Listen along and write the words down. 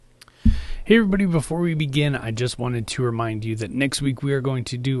Hey everybody, before we begin, I just wanted to remind you that next week we are going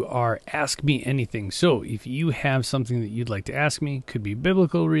to do our Ask Me Anything. So if you have something that you'd like to ask me, could be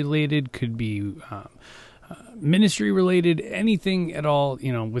biblical related, could be ministry related, anything at all,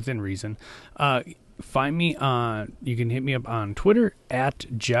 within reason, find me on, you can hit me up on Twitter at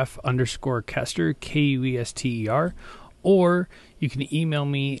Jeff_Kester, Kuester, or you can email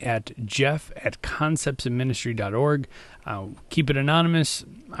me at jeff@conceptsofministry.org. Keep it anonymous.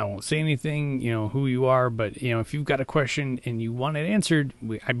 I won't say anything, who you are, but, if you've got a question and you want it answered,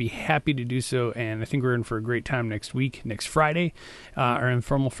 I'd be happy to do so. And I think we're in for a great time next week, next Friday. Our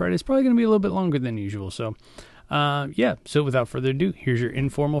Informal Friday is probably going to be a little bit longer than usual. So, so without further ado, here's your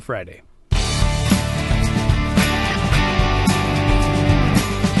Informal Friday.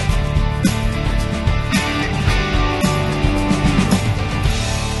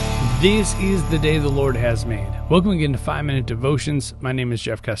 This is the day the Lord has made. Welcome again to 5-Minute Devotions. My name is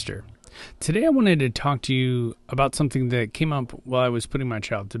Jeff Kester. Today I wanted to talk to you about something that came up while I was putting my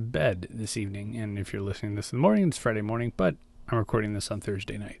child to bed this evening. And if you're listening to this in the morning, it's Friday morning, but I'm recording this on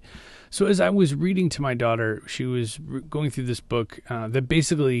Thursday night. So as I was reading to my daughter, she was going through this book that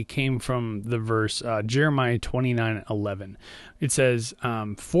basically came from the verse Jeremiah 29:11. It says,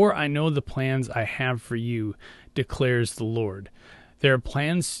 "For I know the plans I have for you, declares the Lord. There are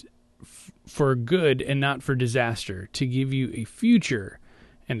plans for good and not for disaster, to give you a future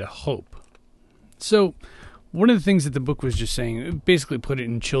and a hope." So one of the things that the book was just saying, it basically put it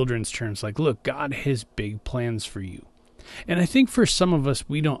in children's terms, like, look, God has big plans for you. And I think for some of us,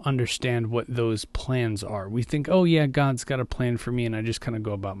 we don't understand what those plans are. We think, oh yeah, God's got a plan for me, and I just kind of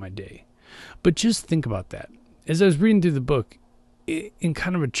go about my day. But just think about that. As I was reading through the book, in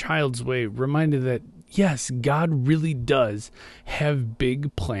kind of a child's way, reminded that yes, God really does have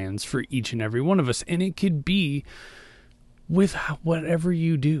big plans for each and every one of us. And it could be with whatever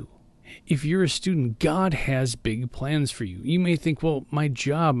you do. If you're a student, God has big plans for you. You may think, well, my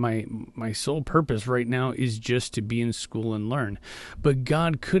job, my sole purpose right now is just to be in school and learn. But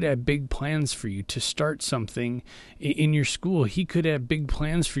God could have big plans for you to start something in your school. He could have big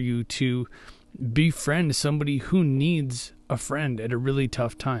plans for you to befriend somebody who needs a friend at a really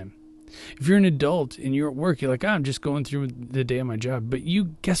tough time. If you're an adult and you're at work, you're like, I'm just going through the day of my job. But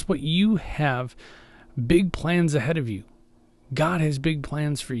guess what? You have big plans ahead of you. God has big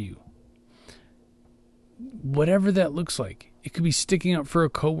plans for you. Whatever that looks like. It could be sticking up for a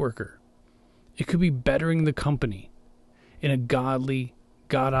coworker. It could be bettering the company in a godly,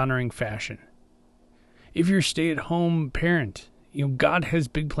 God-honoring fashion. If you're a stay-at-home parent, God has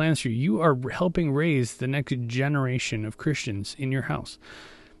big plans for you. You are helping raise the next generation of Christians in your house.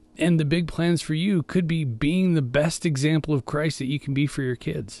 And the big plans for you could be being the best example of Christ that you can be for your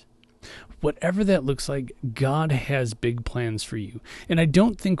kids. Whatever that looks like, God has big plans for you. And I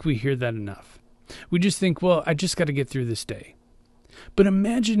don't think we hear that enough. We just think, well, I just got to get through this day. But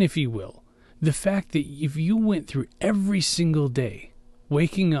imagine, if you will, the fact that if you went through every single day,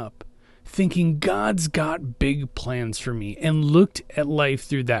 waking up, thinking God's got big plans for me, and looked at life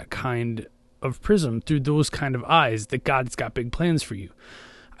through that kind of prism, through those kind of eyes, that God's got big plans for you,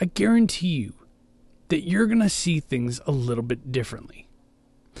 I guarantee you that you're going to see things a little bit differently.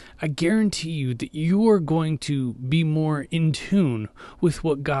 I guarantee you that you are going to be more in tune with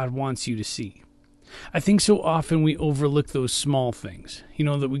what God wants you to see. I think so often we overlook those small things,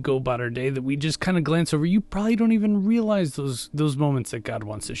 that we go about our day, that we just kind of glance over. You probably don't even realize those moments that God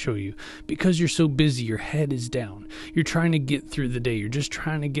wants to show you because you're so busy. Your head is down. You're trying to get through the day. You're just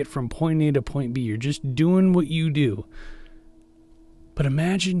trying to get from point A to point B. You're just doing what you do. But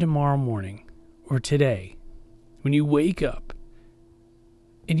imagine tomorrow morning or today when you wake up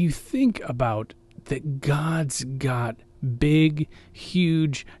and you think about that God's got big,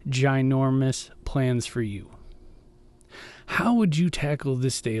 huge, ginormous plans for you. How would you tackle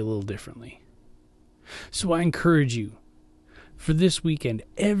this day a little differently? So I encourage you for this weekend,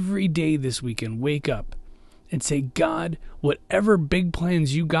 every day this weekend, wake up and say, God, whatever big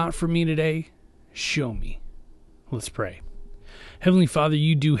plans you got for me today, show me. Let's pray. Heavenly Father,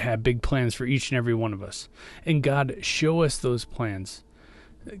 you do have big plans for each and every one of us. And God, show us those plans.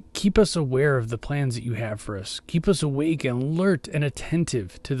 Keep us aware of the plans that you have for us. Keep us awake and alert and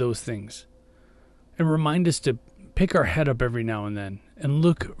attentive to those things. And remind us to pick our head up every now and then and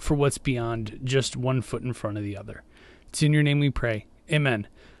look for what's beyond just one foot in front of the other. It's in your name we pray. Amen.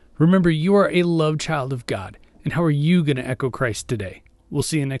 Remember, you are a loved child of God. And how are you going to echo Christ today? We'll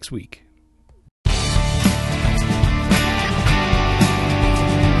see you next week.